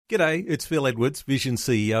G'day, it's Phil Edwards, Vision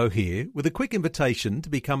CEO here, with a quick invitation to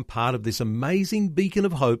become part of this amazing beacon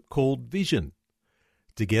of hope called Vision.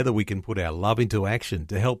 Together we can put our love into action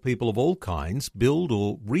to help people of all kinds build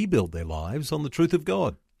or rebuild their lives on the truth of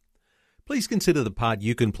God. Please consider the part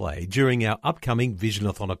you can play during our upcoming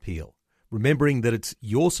Visionathon appeal, remembering that it's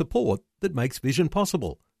your support that makes Vision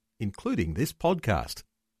possible, including this podcast.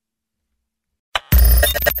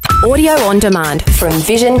 Audio on demand from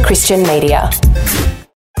Vision Christian Media.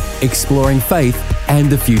 Exploring faith and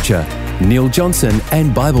the future. Neil Johnson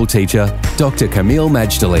and Bible teacher Dr. Kameel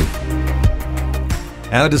Majdali.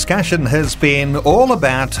 Our discussion has been all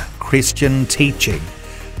about Christian teaching,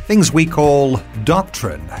 things we call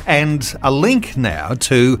doctrine, and a link now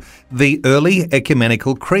to the early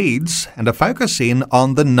ecumenical creeds and a focus in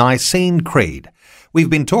on the Nicene Creed. We've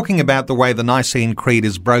been talking about the way the Nicene Creed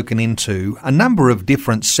is broken into a number of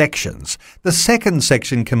different sections. The second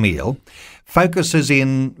section, Kameel, focuses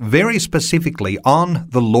in very specifically on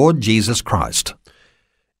the Lord Jesus Christ.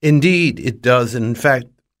 Indeed, it does. In fact,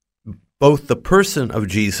 both the person of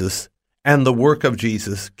Jesus and the work of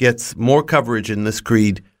Jesus gets more coverage in this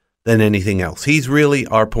creed than anything else. He's really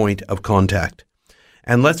our point of contact.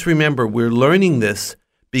 And let's remember, we're learning this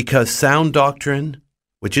because sound doctrine,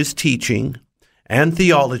 which is teaching, and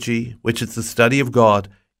theology, which is the study of God,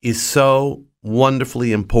 is so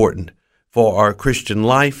wonderfully important for our Christian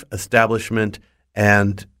life, establishment,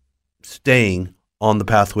 and staying on the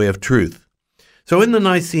pathway of truth. So in the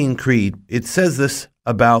Nicene Creed, it says this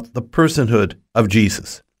about the personhood of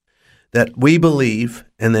Jesus, that we believe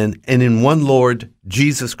and in one Lord,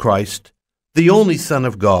 Jesus Christ, the only Son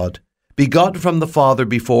of God, begotten from the Father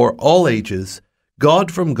before all ages, God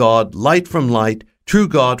from God, light from light, true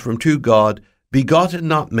God from true God, begotten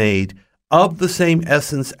not made, of the same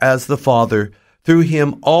essence as the Father, through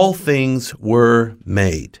him all things were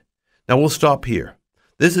made. Now we'll stop here.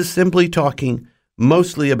 This is simply talking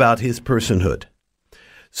mostly about his personhood.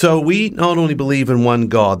 So we not only believe in one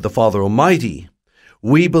God, the Father Almighty,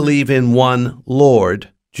 we believe in one Lord,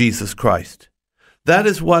 Jesus Christ. That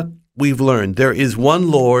is what we've learned. There is one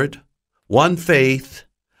Lord, one faith,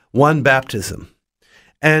 one baptism.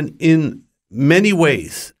 And in many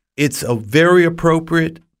ways, it's a very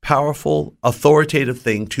appropriate, powerful, authoritative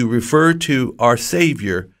thing to refer to our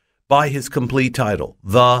Savior by his complete title,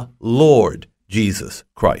 the Lord Jesus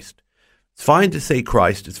Christ. It's fine to say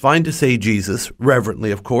Christ, it's fine to say Jesus,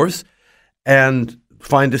 reverently of course, and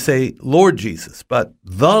fine to say Lord Jesus, but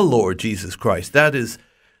the Lord Jesus Christ, that is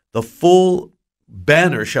the full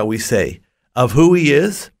banner, shall we say, of who he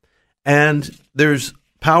is, and there's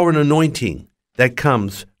power and anointing that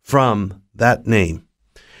comes from that name.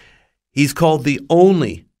 He's called the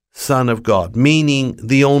only Son of God, meaning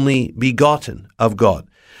the only begotten of God.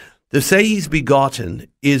 To say he's begotten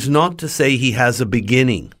is not to say he has a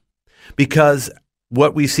beginning, because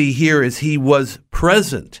what we see here is he was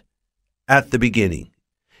present at the beginning.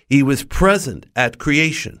 He was present at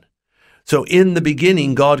creation. So in the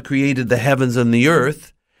beginning, God created the heavens and the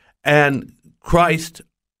earth, and Christ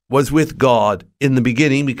was with God in the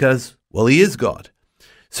beginning because, well, he is God.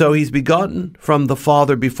 So he's begotten from the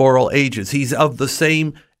Father before all ages. He's of the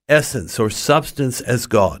same essence or substance as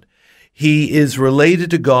God. He is related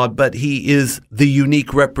to God, but he is the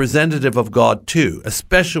unique representative of God too,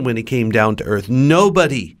 especially when he came down to earth.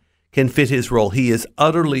 Nobody can fit his role. He is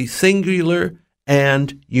utterly singular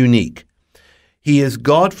and unique. He is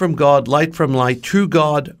God from God, light from light, true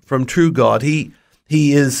God from true God. He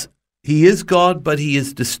is God, but he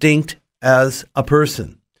is distinct as a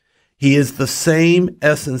person. He is the same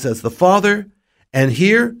essence as the Father, and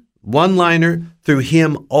here, one-liner, through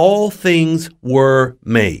him all things were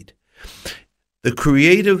made. The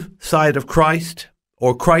creative side of Christ,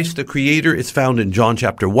 or Christ the Creator, is found in John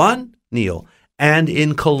chapter 1, Neil, and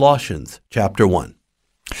in Colossians chapter 1.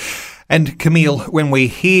 And Kameel, when we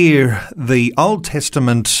hear the Old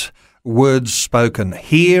Testament words spoken,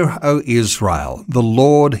 "Hear, O Israel, the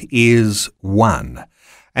Lord is one,"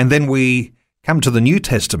 and then we come to the New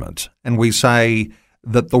Testament and we say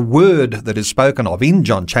that the word that is spoken of in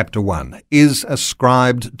John chapter 1 is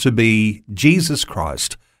ascribed to be Jesus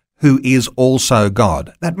Christ, who is also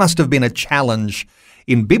God. That must have been a challenge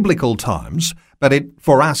in biblical times, but it,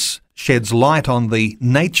 for us, sheds light on the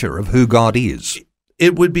nature of who God is.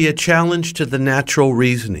 It would be a challenge to the natural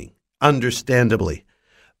reasoning, understandably.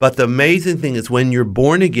 But the amazing thing is when you're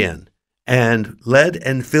born again and led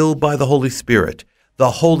and filled by the Holy Spirit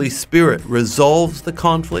resolves the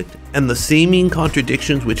conflict and the seeming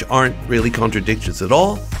contradictions, which aren't really contradictions at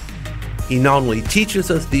all. He not only teaches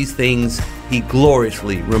us these things, he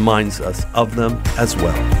gloriously reminds us of them as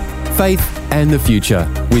well. Faith and the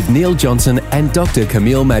Future with Neil Johnson and Dr.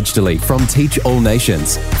 Camille Majdali from Teach All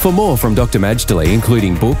Nations. For more from Dr. Majdali,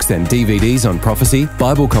 including books and DVDs on prophecy,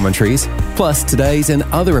 Bible commentaries, plus today's and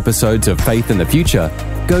other episodes of Faith and the Future,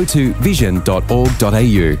 go to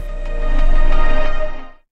vision.org.au.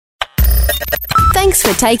 Thanks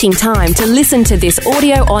for taking time to listen to this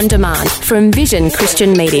audio on demand from Vision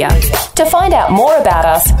Christian Media. To find out more about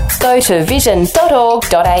us, go to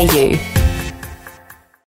vision.org.au.